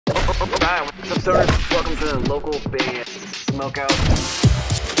Alright, what's up, stoners? Welcome to the local Bay Smokeout.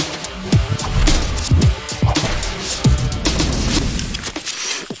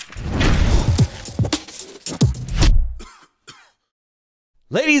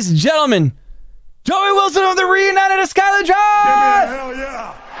 Ladies and gentlemen, Joey Wilson of the Reunited of Skylit Drive! Hell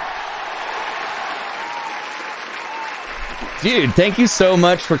yeah! Dude, thank you so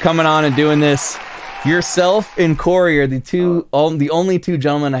much for coming on and doing this. Yourself and Corey are the only two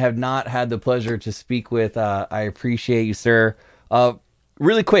gentlemen I have not had the pleasure to speak with. I appreciate you, sir.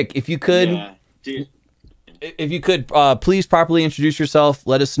 Really quick, if you could, please properly introduce yourself.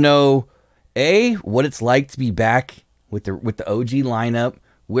 Let us know, what it's like to be back with the OG lineup,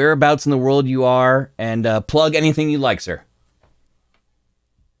 whereabouts in the world you are, and plug anything you like, sir.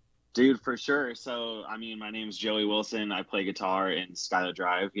 Dude, for sure. So, I mean, my name's Joey Wilson. I play guitar in Skylit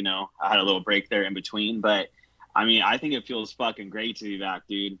Drive. You know, I had a little break there in between, but I mean, I think it feels fucking great to be back,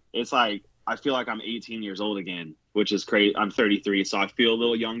 dude. It's like, I feel like I'm 18 years old again, which is crazy. I'm 33, so I feel a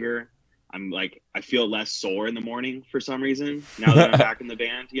little younger. I feel less sore in the morning for some reason now that I'm back in the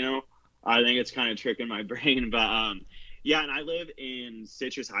band, you know? I think it's kind of tricking my brain, but yeah, and I live in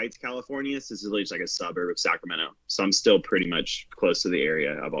Citrus Heights, California. So this is really just like a suburb of Sacramento. So I'm still pretty much close to the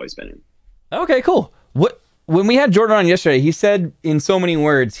area I've always been in. Okay, cool. When we had Jordan on yesterday, he said in so many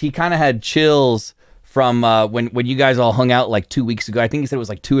words, he kind of had chills from when you guys all hung out like 2 weeks ago. I think he said it was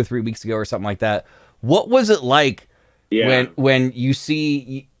like 2 or 3 weeks ago or something like that. What was it like when you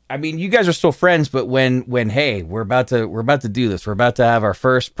see? I mean, you guys are still friends, but when hey, we're about to do this. We're about to have our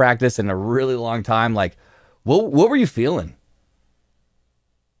first practice in a really long time. Like, what were you feeling?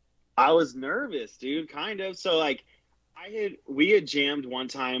 I was nervous, dude, kind of. So like we had jammed one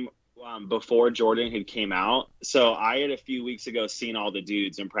time before Jordan had came out. So I had a few weeks ago seen all the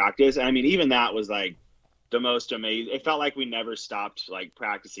dudes in practice. And I mean, even that was like the most amazing. It felt like we never stopped like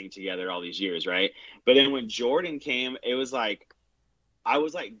practicing together all these years, right? But then when Jordan came, it was like I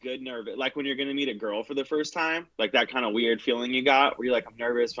was like good nervous, like when you're gonna meet a girl for the first time, like that kind of weird feeling you got where you're like, I'm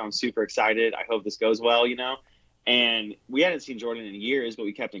nervous, but I'm super excited. I hope this goes well, you know? And we hadn't seen Jordan in years, but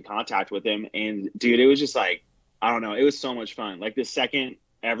we kept in contact with him. And dude, it was just like, I don't know, it was so much fun. Like the second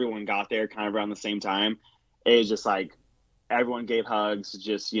everyone got there kind of around the same time, it was just like everyone gave hugs,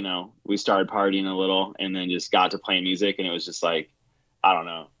 just, you know, we started partying a little and then just got to play music. And it was just like, I don't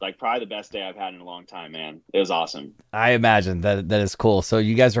know, like probably the best day I've had in a long time, man. It was awesome. I imagine that is cool. So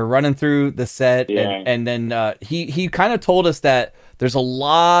you guys are running through the set, and then he kind of told us that there's a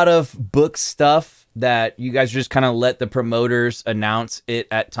lot of book stuff that you guys just kind of let the promoters announce it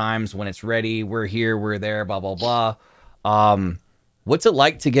at times when it's ready. We're here, we're there, blah blah blah. What's it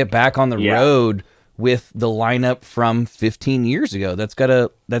like to get back on the road with the lineup from 15 years ago? That's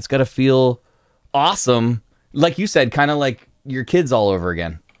gotta feel awesome. Like you said, kind of like your kids all over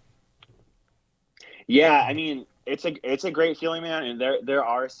again. Yeah, I mean, it's a great feeling, man. And there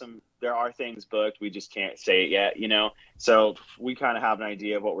are things booked. We just can't say it yet, you know? So we kind of have an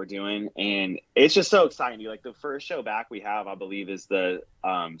idea of what we're doing, and it's just so exciting. Like the first show back we have, I believe, is the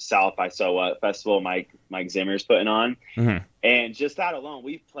South by So What festival Mike Zimmer's putting on. Mm-hmm. And just that alone,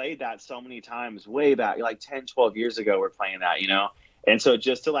 we've played that so many times way back, like 10, 12 years ago, we're playing that, you know? And so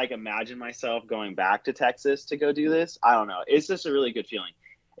just to like imagine myself going back to Texas to go do this, I don't know. It's just a really good feeling.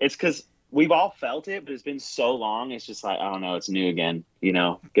 It's because we've all felt it, but it's been so long. It's just like, I don't know, it's new again, you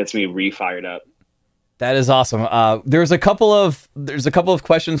know, gets me re-fired up. That is awesome. There's a couple of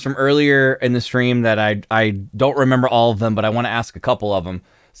questions from earlier in the stream that I don't remember all of them, but I want to ask a couple of them.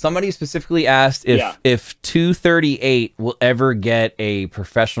 Somebody specifically asked if 238 will ever get a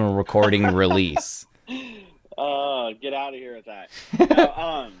professional recording release. Oh, get out of here with that.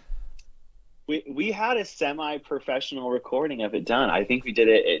 No, we had a semi-professional recording of it done. I think we did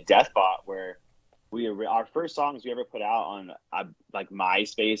it at Deathbot, where our first songs we ever put out on like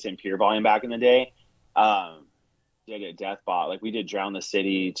MySpace and Pure Volume back in the day. Did it at Deathbot. Like we did Drown the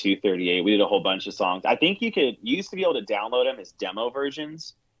City, 238. We did a whole bunch of songs. I think you used to be able to download them as demo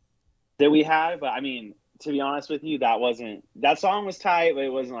versions that we had, but I mean, to be honest with you, that song was tight, but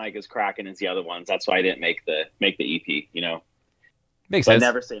it wasn't like as cracking as the other ones. That's why I didn't make the EP, you know. Makes sense.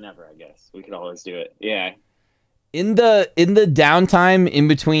 Never say never, I guess. We could always do it. Yeah. In the downtime in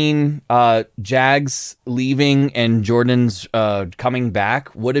between Jags leaving and Jordan's coming back,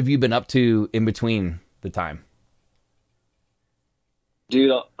 what have you been up to in between the time?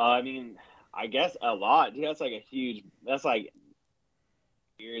 Dude, I mean, I guess a lot. Dude, that's like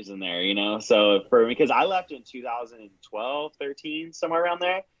years in there, you know? So for me, because I left in 2012, 13, somewhere around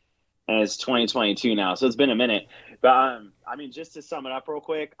there. And it's 2022 now, so it's been a minute. But I mean, just to sum it up real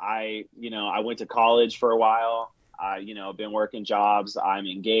quick, I went to college for a while. been working jobs. I'm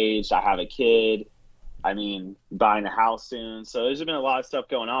engaged. I have a kid. I mean, buying a house soon. So there's been a lot of stuff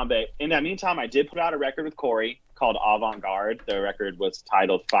going on. But in that meantime, I did put out a record with Corey called Avant Garde. The record was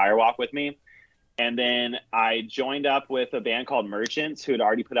titled Firewalk with Me. And then I joined up with a band called Merchants who had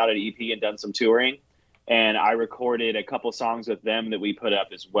already put out an EP and done some touring. And I recorded a couple songs with them that we put up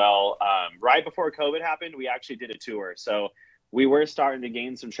as well. Right before COVID happened, we actually did a tour. So we were starting to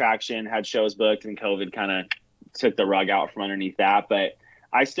gain some traction, had shows booked, and COVID kind of took the rug out from underneath that. But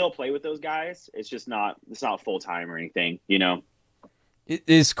I still play with those guys. It's not full time or anything, you know.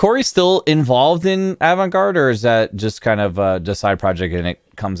 Is Corey still involved in Avant Garde, or is that just kind of a side project and it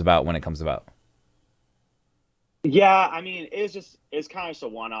comes about when it comes about? Yeah, I mean, it's kind of just a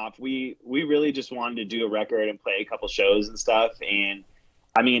one-off. We really just wanted to do a record and play a couple shows and stuff. And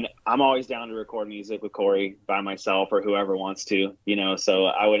I mean, I'm always down to record music with Corey by myself or whoever wants to, you know. So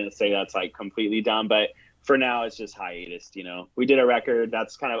I wouldn't say that's like completely done, but for now it's just hiatus, you know. We did a record.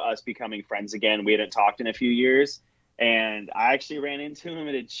 That's kind of us becoming friends again. We hadn't talked in a few years. And I actually ran into him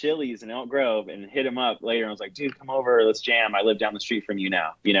at a Chili's in Elk Grove and hit him up later. I was like, dude, come over, let's jam. I live down the street from you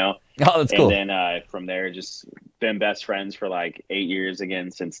now, you know? Oh, that's cool. And then from there, just been best friends for like 8 years again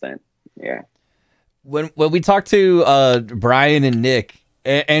since then. Yeah. When we talked to Brian and Nick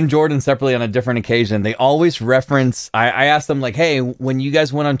and Jordan separately on a different occasion, they always reference, I asked them like, hey, when you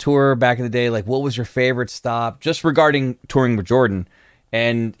guys went on tour back in the day, like what was your favorite stop just regarding touring with Jordan?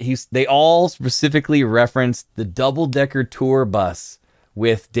 And they all specifically referenced the double-decker tour bus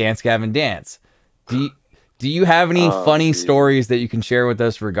with Dance Gavin Dance. Do you have any funny stories that you can share with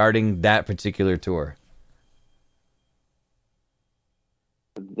us regarding that particular tour?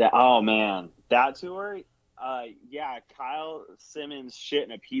 Oh man, that tour? Yeah, Kyle Simmons shit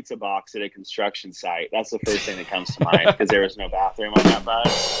in a pizza box at a construction site. That's the first thing that comes to mind because there was no bathroom on that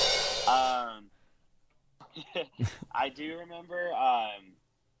bus. I do remember.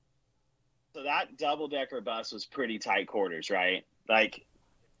 So that double-decker bus was pretty tight quarters, right? Like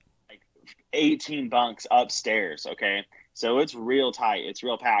 18 bunks upstairs. Okay, so it's real tight. It's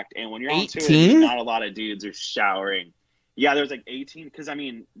real packed. And when you're on tour, not a lot of dudes are showering. Yeah, there's like 18 because I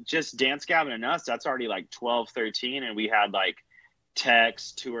mean, just Dance Gavin and us, that's already like 12, 13, and we had like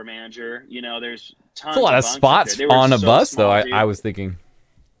Tex, tour manager. You know, there's tons. That's a lot of spots on a bus, though. I was thinking.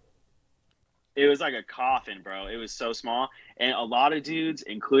 It was like a coffin, bro. It was so small. And a lot of dudes,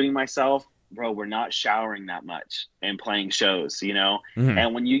 including myself, bro, we're not showering that much and playing shows, you know? Mm-hmm.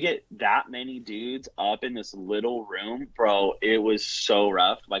 And when you get that many dudes up in this little room, bro, it was so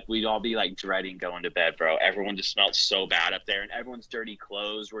rough. Like, we'd all be, like, dreading going to bed, bro. Everyone just smelled so bad up there. And everyone's dirty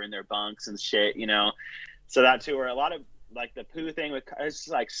clothes were in their bunks and shit, you know? So that tour, a lot of, like, the poo thing, it's,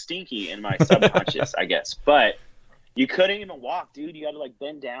 like, stinky in my subconscious, I guess. But you couldn't even walk, dude. You had to like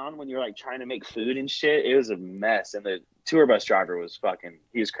bend down when you're like trying to make food and shit. It was a mess. And the tour bus driver was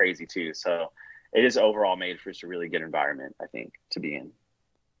he was crazy too. So it is overall made for just a really good environment, I think, to be in.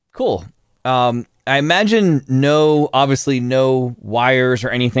 Cool. I imagine obviously no wires or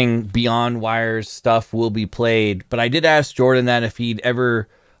anything beyond wires stuff will be played. But I did ask Jordan that if he'd ever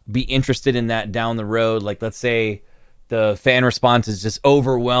be interested in that down the road. Like, let's say the fan response is just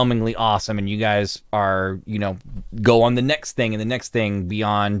overwhelmingly awesome and you guys are, you know, go on the next thing and the next thing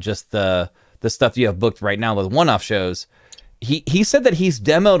beyond just the stuff you have booked right now with one-off shows. He said that he's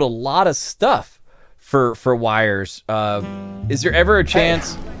demoed a lot of stuff for wires. Is there ever a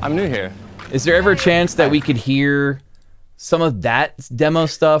chance? Hey, I'm new here. Is there ever a chance that we could hear some of that demo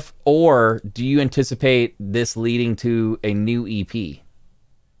stuff, or do you anticipate this leading to a new EP?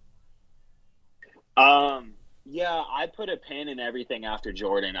 Yeah, I put a pin in everything after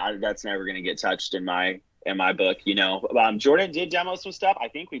Jordan. That's never going to get touched in my book, you know. Jordan did demo some stuff. I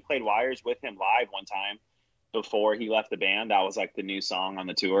think we played Wires with him live one time before he left the band. That was like the new song on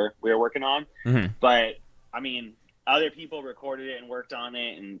the tour we were working on. Mm-hmm. But I mean, other people recorded it and worked on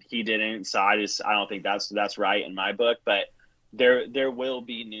it, and he didn't. So I don't think that's right in my book. But there will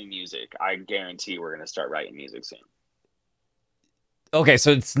be new music. I guarantee we're going to start writing music soon. Okay,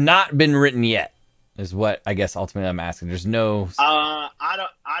 so it's not been written yet. Is what I guess ultimately I'm asking. There's no. I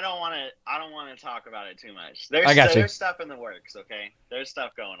don't want to talk about it too much. There's stuff in the works. Okay, there's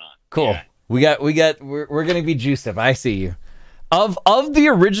stuff going on. Cool. Yeah. We're gonna be juiced up. I see you. Of the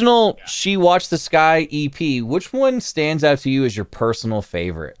original She Watched the Sky EP, which one stands out to you as your personal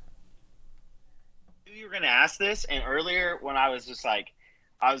favorite? You were gonna ask this, and earlier when I was just like,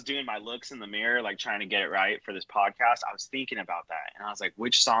 I was doing my looks in the mirror, like trying to get it right for this podcast. I was thinking about that, and I was like,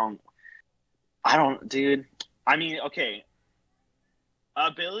 which song? Dude. I mean, okay.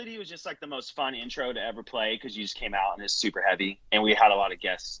 Ability was just like the most fun intro to ever play because you just came out and it's super heavy. And we had a lot of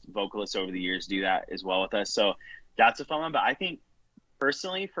guest vocalists over the years do that as well with us. So that's a fun one. But I think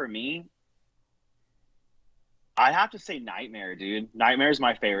personally for me, I have to say Nightmare, dude. Nightmare is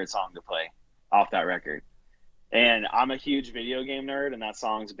my favorite song to play off that record. And I'm a huge video game nerd, and that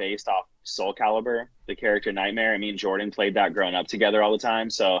song's based off Soul Calibur, the character Nightmare. And me and Jordan played that growing up together all the time.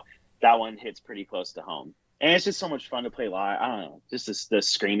 So that one hits pretty close to home. And it's just so much fun to play live. I don't know, just the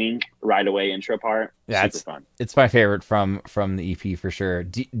screaming right away intro part. Yeah, super fun. It's my favorite from the EP for sure.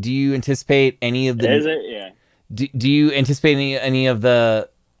 Do you anticipate any of the? Is it? Yeah. Do you anticipate any of the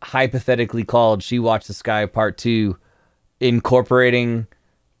hypothetically called "She Watched the Sky" Part 2 incorporating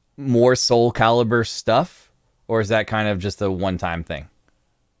more Soul Calibur stuff, or is that kind of just a one-time thing?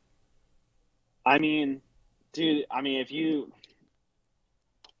 I mean, dude. I mean,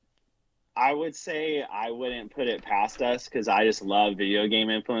 I would say I wouldn't put it past us because I just love video game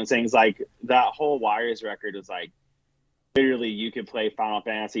influence things. Like that whole Wires record was like literally you could play Final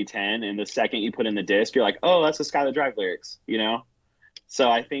Fantasy X, and the second you put in the disc, you're like, oh, that's the Skylit Drive lyrics, you know?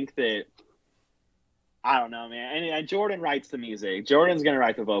 So I think that, I don't know, man. And Jordan writes the music. Jordan's going to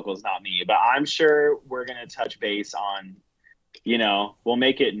write the vocals, not me. But I'm sure we're going to touch base on, you know, we'll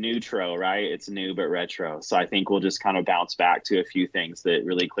make it neutro, right? It's new but retro. So I think we'll just kind of bounce back to a few things that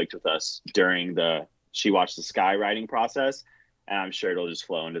really clicked with us during the She Watched the Sky writing process. And I'm sure it'll just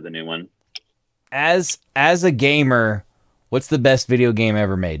flow into the new one. As a gamer, what's the best video game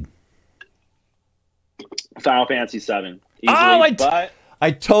ever made? Final Fantasy VII. Easily, I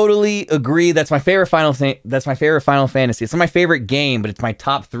totally agree. That's my favorite That's my favorite Final Fantasy. It's not my favorite game, but it's my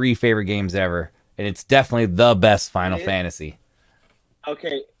top 3 favorite games ever. And it's definitely the best Final Fantasy.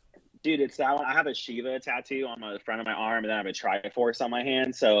 Okay, dude, it's that one. I have a Shiva tattoo on the front of my arm, and then I have a Triforce on my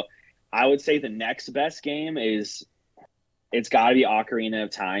hand. So I would say the next best game is, it's got to be Ocarina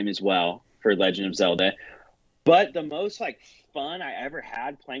of Time as well for Legend of Zelda. But the most like fun I ever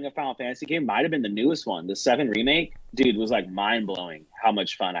had playing a Final Fantasy game might have been the newest one, the 7 remake. Dude, was like mind blowing how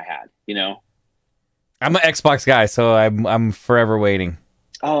much fun I had. You know, I'm an Xbox guy, so I'm forever waiting.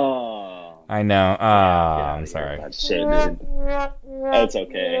 Oh. I know. I'm sorry. Shit, dude. That's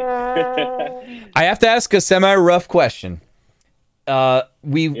okay. I have to ask a semi-rough question.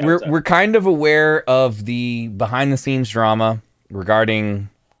 We're kind of aware of the behind-the-scenes drama regarding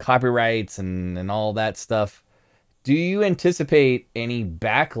copyrights and all that stuff. Do you anticipate any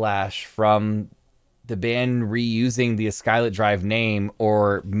backlash from the band reusing the Skylit Drive name,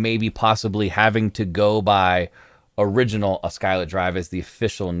 or maybe possibly having to go by original A Skylit Drive as the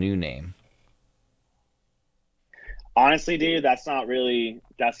official new name? Honestly, dude, that's not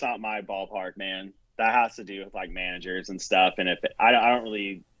my ballpark, man. That has to do with like managers and stuff. And if I don't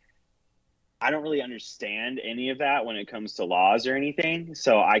really understand any of that when it comes to laws or anything.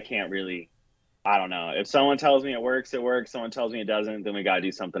 So I can't really, I don't know. If someone tells me it works, it works. Someone tells me it doesn't, then we got to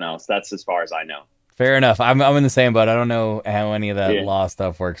do something else. That's as far as I know. Fair enough. I'm in the same boat. I don't know how any of that law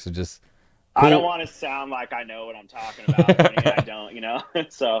stuff works. So just cool. I don't want to sound like I know what I'm talking about. I mean, I don't, you know.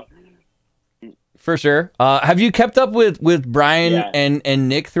 So for sure. Have you kept up with Brian and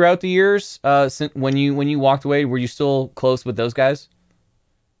Nick throughout the years? Since when you walked away, were you still close with those guys,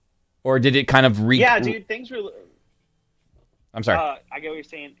 or did it kind of Yeah, dude. Things were. I'm sorry. I get what you're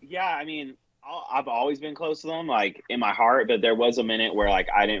saying. Yeah, I mean, I've always been close to them, like in my heart. But there was a minute where like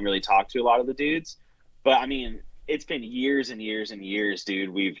I didn't really talk to a lot of the dudes. But I mean, it's been years and years and years, dude.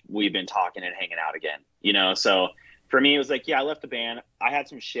 We've been talking and hanging out again. You know, so. For me, it was like, yeah, I left the band. I had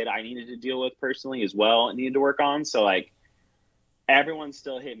some shit I needed to deal with personally as well and needed to work on. So, like, everyone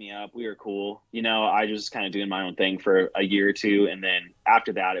still hit me up. We were cool. You know, I was just kind of doing my own thing for a year or two. And then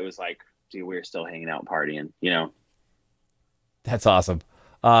after that, it was like, dude, we were still hanging out and partying, you know? That's awesome.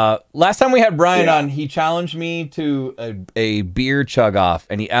 Last time we had Brian on, he challenged me to a beer chug-off,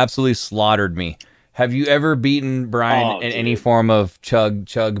 and he absolutely slaughtered me. Have you ever beaten Brian in any form of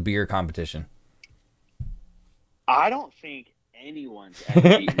chug beer competition? I don't think anyone's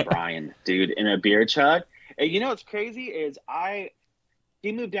ever beaten Brian, dude, in a beer chug. And you know what's crazy is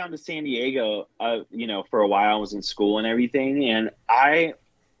he moved down to San Diego, you know, for a while. I was in school and everything. And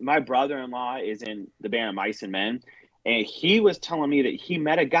my brother-in-law is in the band of Mice and Men. And he was telling me that he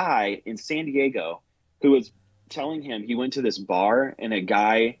met a guy in San Diego who was telling him he went to this bar and a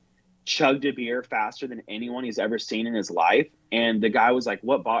guy chugged a beer faster than anyone he's ever seen in his life. And the guy was like,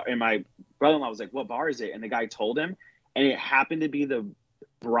 what bar? And my brother-in-law was like, what bar is it? And the guy told him, and it happened to be the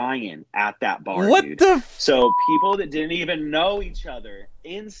Brian at that bar. What dude. the? So people that didn't even know each other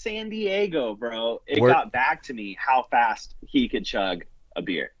in San Diego, bro, got back to me how fast he could chug a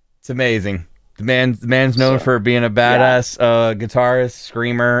beer. It's amazing. The man's known for being a badass guitarist,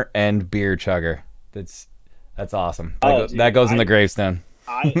 screamer, and beer chugger. That's awesome. That goes in the gravestone.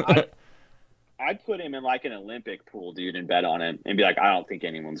 I I'd put him in like an Olympic pool, dude, and bet on him and be like, I don't think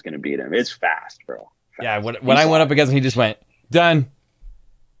anyone's gonna beat him. It's fast, bro. Fast. Yeah, when I went up against him, he just went done,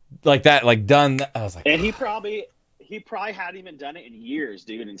 like that, like done. I was like, and he probably hadn't even done it in years,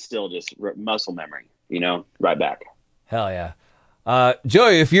 dude, and still just muscle memory, right back. Hell yeah.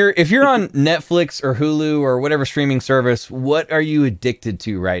 Joey, if you're on Netflix or Hulu or whatever streaming service, what are you addicted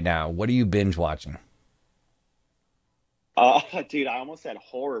to right now? What are you binge watching? Dude, I almost said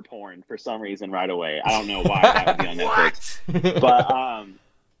horror porn for some reason right away. I don't know why that would be on Netflix. But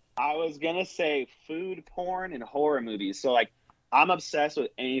I was gonna say food porn and horror movies. So like I'm obsessed with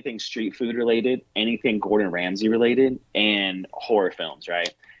anything street food related, anything Gordon Ramsay related, and horror films,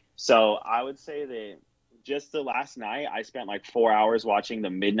 right? So I would say that just the last night, I spent like 4 hours watching the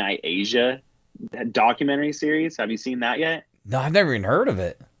Midnight Asia documentary series. Have you seen that yet? No, I've never even heard of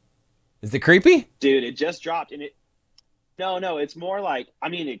it. Is it creepy? Dude, it just dropped, and No, it's more like, I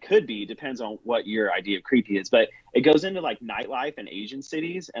mean, it could be, depends on what your idea of creepy is, but it goes into like nightlife in Asian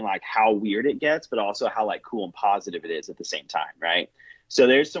cities and like how weird it gets, but also how like cool and positive it is at the same time, right? So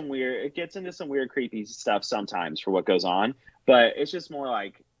there's it gets into some weird, creepy stuff sometimes for what goes on, but it's just more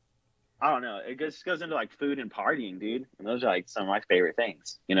like, I don't know, it just goes into like food and partying, dude. And those are like some of my favorite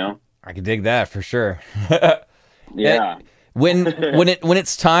things, I could dig that for sure. Yeah. When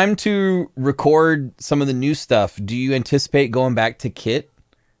it's time to record some of the new stuff, do you anticipate going back to Kit,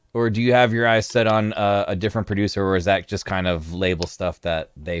 or do you have your eyes set on a different producer, or is that just kind of label stuff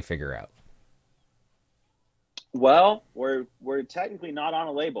that they figure out? Well, we're technically not on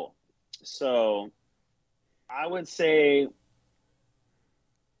a label, so I would say,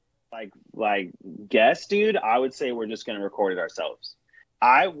 like guess, dude. I would say we're just gonna record it ourselves.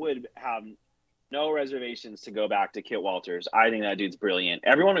 I would have no reservations to go back to Kit Walters. I think that dude's brilliant.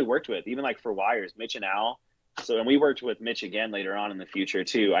 Everyone we worked with, even like for Wires, Mitch and Al. And we worked with Mitch again later on in the future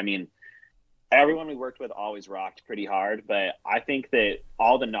too. I mean, everyone we worked with always rocked pretty hard. But I think that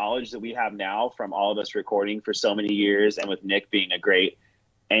all the knowledge that we have now from all of us recording for so many years, and with Nick being a great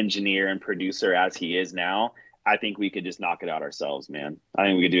engineer and producer as he is now, I think we could just knock it out ourselves, man. I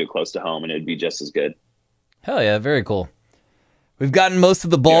think we could do it close to home and it'd be just as good. Hell yeah, very cool. We've gotten most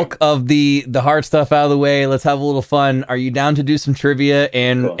of the bulk of the hard stuff out of the way. Let's have a little fun. Are you down to do some trivia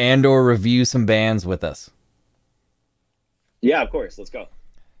and or review some bands with us? Yeah, of course. Let's go.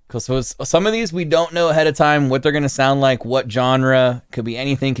 Cool. So some of these we don't know ahead of time what they're going to sound like, what genre. Could be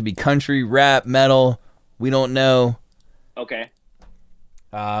anything. Could be country, rap, metal. We don't know. Okay.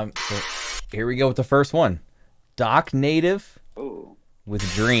 So here we go with the first one. Doc Native with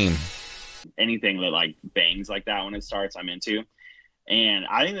Dream. Anything that like bangs like that when it starts, I'm into. And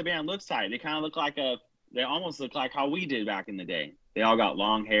I think the band looks tight. They kind of look like they almost look like how we did back in the day. They all got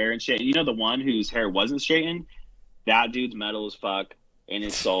long hair and shit. You know, the one whose hair wasn't straightened, that dude's metal as fuck in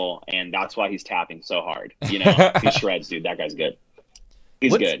his soul. And that's why he's tapping so hard. He shreds, dude. That guy's good.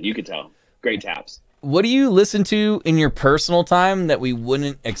 He's good. You could tell. Great taps. What do you listen to in your personal time that we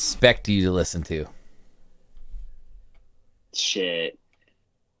wouldn't expect you to listen to? Shit.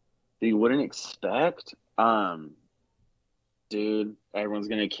 That you wouldn't expect? Dude, everyone's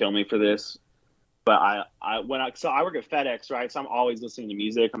gonna kill me for this, but I work at FedEx, right? So I'm always listening to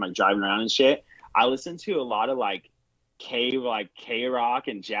music. I'm like driving around and shit. I listen to a lot of like K-rock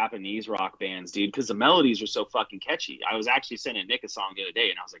and Japanese rock bands, dude, because the melodies are so fucking catchy. I was actually sending Nick a song the other day,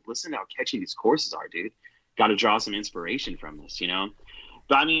 and I was like, listen to how catchy these choruses are, dude. Got to draw some inspiration from this,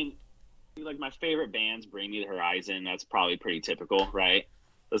 But I mean, like my favorite bands, Bring Me the Horizon. That's probably pretty typical, right?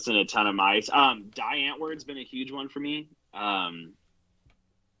 Listen to a ton of Mice. Die Antwoord's been a huge one for me.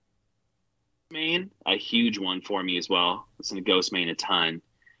 Main, a huge one for me as well. Listen to Ghost Main a ton.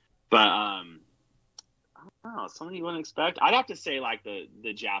 But I don't know, something you wouldn't expect. I'd have to say like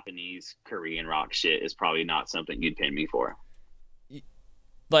the Japanese Korean rock shit is probably not something you'd pin me for.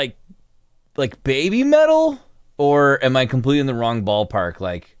 Like baby metal? Or am I completely in the wrong ballpark?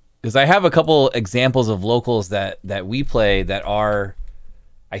 Like, because I have a couple examples of locals that we play that are,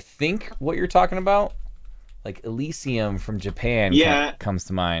 I think, what you're talking about. Like Elysium from Japan comes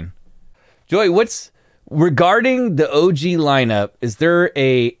to mind. Joey, what's regarding the OG lineup? Is there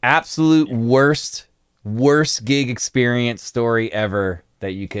a absolute worst gig experience story ever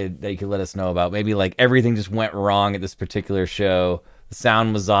that you could let us know about? Maybe like everything just went wrong at this particular show. The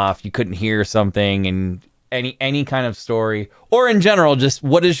sound was off. You couldn't hear something, and any kind of story, or in general, just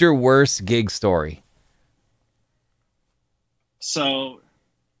what is your worst gig story? So.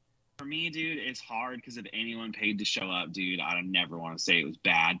 For me, dude, it's hard because if anyone paid to show up, dude, I don't never want to say it was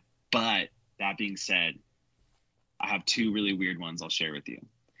bad. But that being said, I have two really weird ones I'll share with you.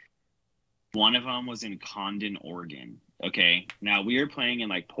 One of them was in Condon, Oregon. Okay. Now we were playing in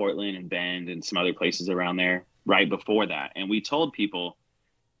like Portland and Bend and some other places around there right before that. And we told people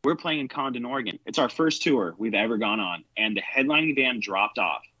we're playing in Condon, Oregon. It's our first tour we've ever gone on. And the headlining band dropped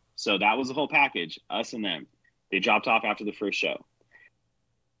off. So that was the whole package, us and them. They dropped off after the first show.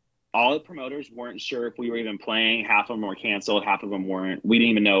 All the promoters weren't sure if we were even playing. Half of them were canceled. Half of them weren't. We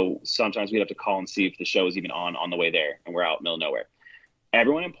didn't even know. Sometimes we'd have to call and see if the show was even on the way there. And we're out in the middle of nowhere.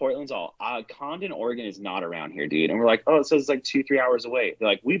 Everyone in Portland's all, Condon, Oregon is not around here, dude. And we're like, oh, it says it's like 2-3 hours away. They're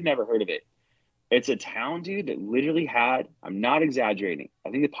like, we've never heard of it. It's a town, dude, that literally had, I'm not exaggerating, I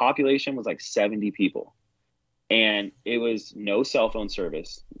think the population was like 70 people. And it was no cell phone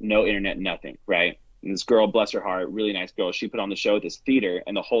service, no internet, nothing, right? And this girl, bless her heart, really nice girl, she put on the show at this theater,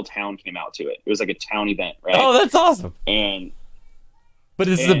 and the whole town came out to it. It was like a town event, right? Oh, that's awesome. But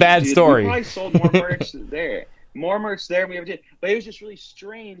this is a bad story. We probably sold more merch there. More merch there than we ever did. But it was just really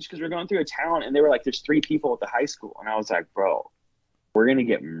strange because we were going through a town, and they were like, there's 3 people at the high school. And I was like, bro, we're going to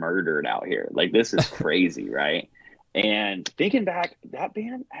get murdered out here. Like, this is crazy, right? And thinking back, that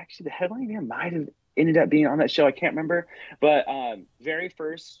band, actually, the headline band might have ended up being on that show. I can't remember. But very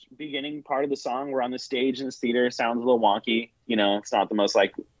first beginning part of the song, we're on the stage in this theater. It sounds a little wonky. You know, it's not the most,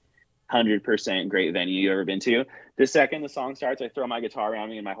 like, 100% great venue you've ever been to. The second the song starts, I throw my guitar around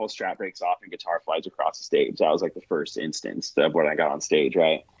me and my whole strap breaks off and guitar flies across the stage. That was like the first instance of when I got on stage,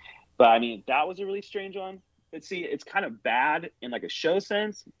 right? But I mean, that was a really strange one. But see, it's kind of bad in like a show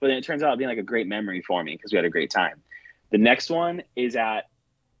sense, but then it turns out being like a great memory for me because we had a great time. The next one is at,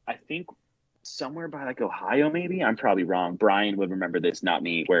 I think, somewhere by like Ohio, maybe. I'm probably wrong. Brian would remember this, not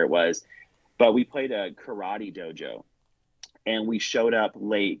me, where it was. But we played a karate dojo. And we showed up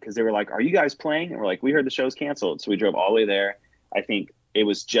late because they were like, are you guys playing? And we're like, we heard the show's canceled. So we drove all the way there. I think it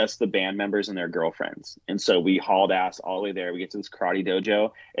was just the band members and their girlfriends. And so we hauled ass all the way there. We get to this karate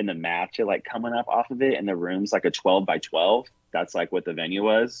dojo and the mats are like coming up off of it. And the room's like a 12 by 12. That's like what the venue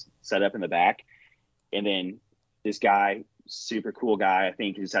was set up in the back. And then this guy, super cool guy, I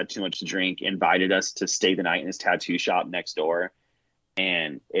think he just had too much to drink, invited us to stay the night in his tattoo shop next door.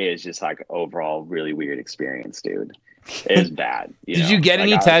 And it was just like overall really weird experience, dude. It was bad. Did you get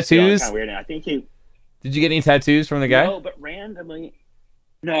any tattoos? Kind of weird. And I think Did you get any tattoos from the guy? No, but randomly,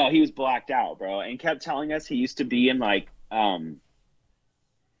 no, he was blacked out, bro, and kept telling us he used to be in like in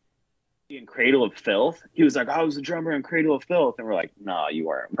Cradle of Filth. He was like, I was the drummer in Cradle of Filth, and we're like, no, you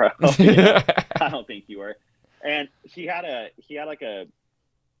weren't, bro. You know? I don't think you were. And he had like a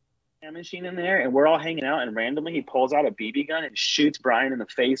machine in there, and we're all hanging out, and randomly he pulls out a BB gun and shoots Brian in the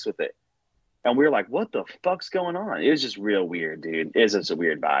face with it. And we were like, what the fuck's going on? It was just real weird, dude. It was just a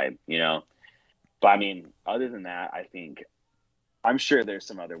weird vibe, you know? But I mean, other than that, I'm sure there's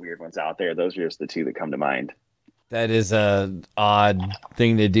some other weird ones out there. Those are just the 2 that come to mind. That is a odd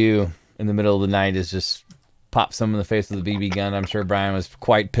thing to do in the middle of the night, is just pop someone in the face with a BB gun. I'm sure Brian was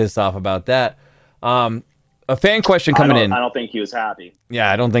quite pissed off about that. A fan question coming in. I don't think he was happy.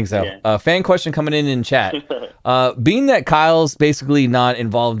 Yeah, I don't think so. A fan question coming in chat. Being that Kyle's basically not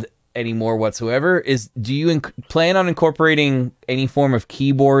involved anymore whatsoever, do you plan on incorporating any form of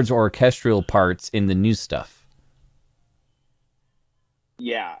keyboards or orchestral parts in the new stuff?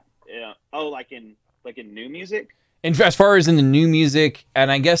 Yeah. Oh, like in new music? And as far as in the new music,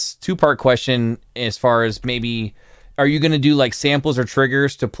 and I guess 2-part question as far as maybe, are you going to do like samples or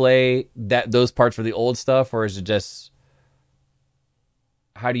triggers to play those parts for the old stuff, or is it just,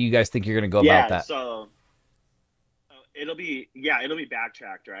 how do you guys think you're going to go about that? So it'll be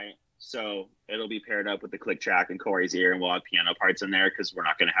backtracked, right? So it'll be paired up with the click track and Corey's ear, and we'll have piano parts in there because we're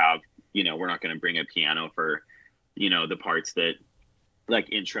not going to bring a piano for, the parts that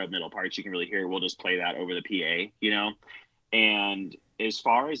like intro, middle parts you can really hear. We'll just play that over the PA, And as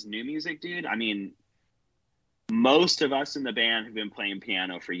far as new music, dude, I mean, most of us in the band have been playing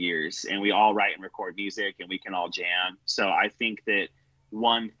piano for years, and we all write and record music, and we can all jam. So I think that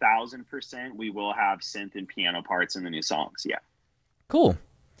 1000% we will have synth and piano parts in the new songs. Yeah. Cool.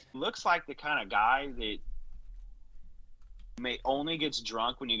 Looks like the kind of guy that only gets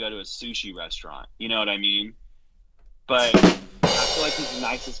drunk when you go to a sushi restaurant. You know what I mean? But I feel like he's the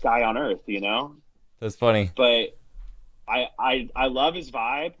nicest guy on earth, That's funny. But I love his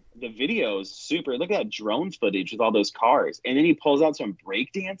vibe. The video is super. Look at that drone footage with all those cars. And then he pulls out some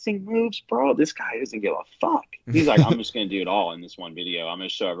breakdancing moves. Bro, this guy doesn't give a fuck. He's like, I'm just going to do it all in this one video. I'm going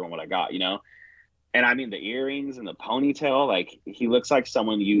to show everyone what I got, And I mean, the earrings and the ponytail, like, he looks like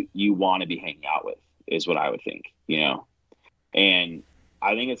someone you want to be hanging out with, is what I would think, And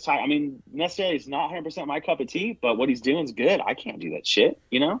I think it's time. I mean, necessarily it's not 100% my cup of tea, but what he's doing is good. I can't do that shit,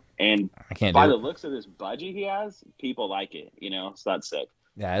 And I can't by the looks of this budget he has, people like it, So that's sick.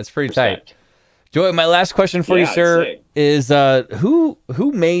 Yeah, it's pretty tight. Joey, my last question for you, sir, sick. is who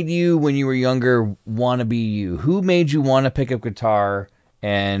made you when you were younger want to be you? Who made you want to pick up guitar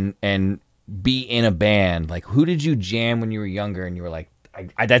and be in a band? Like, who did you jam when you were younger and you were like,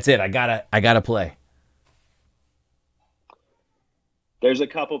 that's it, I gotta play? There's a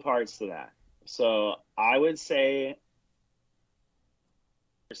couple parts to that. So I would say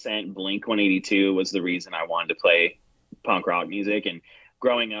Blink 182 was the reason I wanted to play punk rock music. And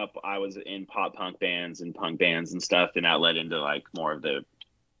growing up, I was in pop punk bands and punk bands and stuff, and that led into like more of the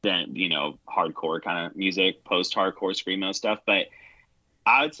hardcore kind of music, post-hardcore screamo stuff. But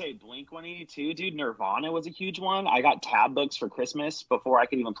I would say Blink 182, dude. Nirvana was a huge one. I got tab books for Christmas before I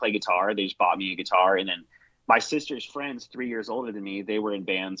could even play guitar. They just bought me a guitar. And then my sister's friends, 3 years older than me, they were in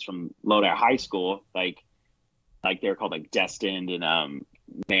bands from Lodi High School. Like they were called like Destined and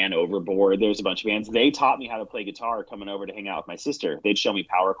Man Overboard. There's a bunch of bands. They taught me how to play guitar coming over to hang out with my sister. They'd show me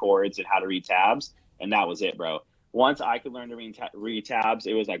power chords and how to read tabs. And that was it, bro. Once I could learn to read tabs,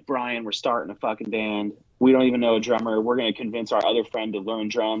 it was like, Brian, we're starting a fucking band. We don't even know a drummer. We're going to convince our other friend to learn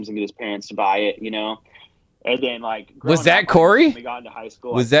drums and get his parents to buy it, you know? And then, like, was that Corey? When we got into high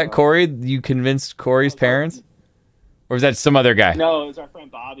school. Was that Corey? You convinced Corey's parents? Or was that some other guy? No, it was our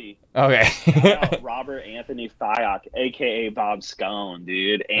friend Bobby. Okay. Robert Anthony Thyock, a.k.a. Bob Scone,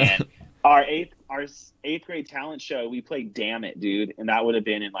 dude. And our eighth grade talent show, we played Damn It, dude. And that would have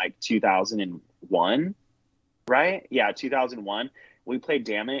been in, like, 2001. Right? Yeah, 2001. We played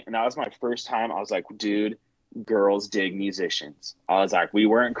Damn It, and that was my first time. I was like, dude, girls dig musicians. I was like, we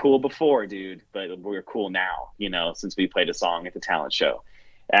weren't cool before, dude, but we're cool now, you know, since we played a song at the talent show.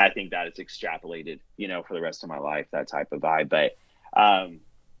 And I think that is extrapolated, you know, for the rest of my life, that type of vibe. But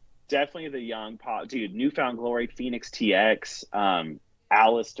definitely the young pop, dude, Newfound Glory, Phoenix TX,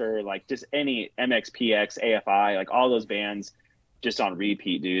 Alistair, like just any MXPX, AFI, like all those bands just on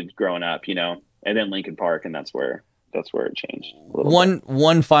repeat, dude, growing up, you know. And then Linkin Park, and that's where it changed.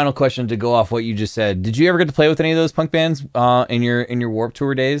 One final question to go off what you just said. Did you ever get to play with any of those punk bands in your Warped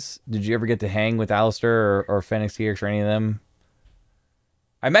Tour days? Did you ever get to hang with Alistair or Phoenix TX or any of them?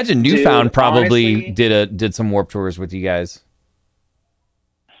 I imagine Newfound probably honestly, did some Warped Tours with you guys.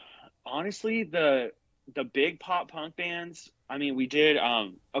 Honestly, the big pop punk bands. I mean, we did.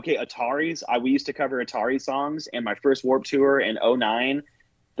 Ataris. We used to cover Atari songs, and my first Warped Tour in 2009.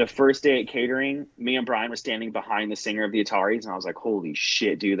 The first day at catering, me and Brian were standing behind the singer of the Ataris, and I was like, holy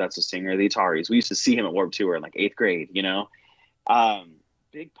shit, dude, that's the singer of the Ataris. We used to see him at Warped Tour in like 8th grade, you know?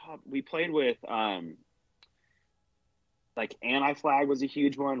 Big pop, we played with, like Anti-Flag was a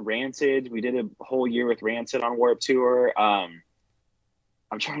huge one, Rancid. We did a whole year with Rancid on Warped Tour. I'm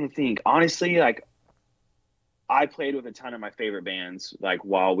trying to think. Honestly, like, I played with a ton of my favorite bands, like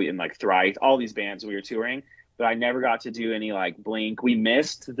while we in like Thrice, all these bands we were touring. But I never got to do any like Blink. We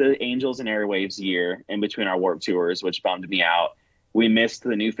missed the Angels and Airwaves year in between our Warped Tours, which bummed me out. We missed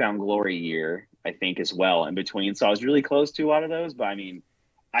the Newfound Glory year, I think, as well in between. So I was really close to a lot of those. But I mean,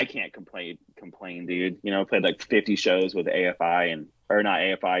 I can't complain, dude. You know, played like 50 shows with AFI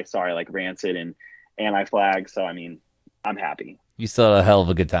like Rancid and Anti-Flag. So I mean, I'm happy. You still had a hell of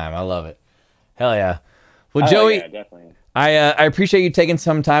a good time. I love it. Hell yeah. Well, Joey, yeah, definitely. I appreciate you taking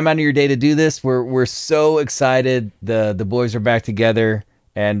some time out of your day to do this. We're so excited. The boys are back together,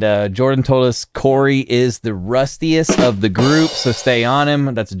 and Jordan told us Corey is the rustiest of the group, so stay on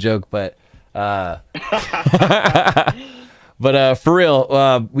him. That's a joke, but but for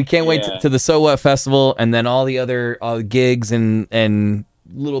real, we can't wait to the So What Festival, and then all the other gigs and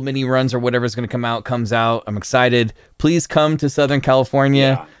little mini runs or whatever's going to comes out. I'm excited. Please come to Southern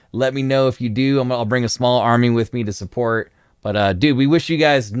California. Yeah. Let me know if you do. I'll bring a small army with me to support. But, dude, we wish you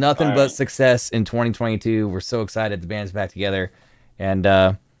guys nothing but success in 2022. We're so excited the band's back together. And,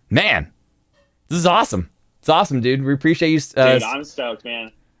 man, this is awesome. It's awesome, dude. We appreciate you. Dude, I'm stoked,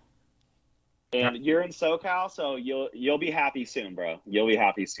 man. And you're in SoCal, so you'll be happy soon, bro. You'll be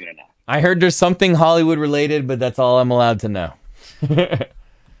happy soon enough. I heard there's something Hollywood-related, but that's all I'm allowed to know.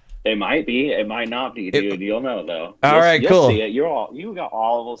 It might be. It might not be, dude. You'll know, though. All right, cool. You'll see it. You all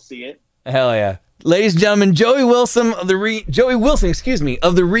will see it. Hell yeah. Ladies and gentlemen, Joey Wilson of the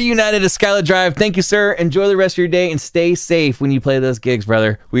reunited Skylit Drive. Thank you, sir. Enjoy the rest of your day and stay safe when you play those gigs,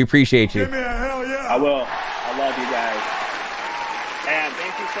 brother. We appreciate you. Give me a hell yeah. I will. I love you guys. And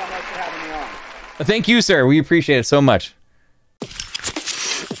thank you so much for having me on. Thank you, sir. We appreciate it so much.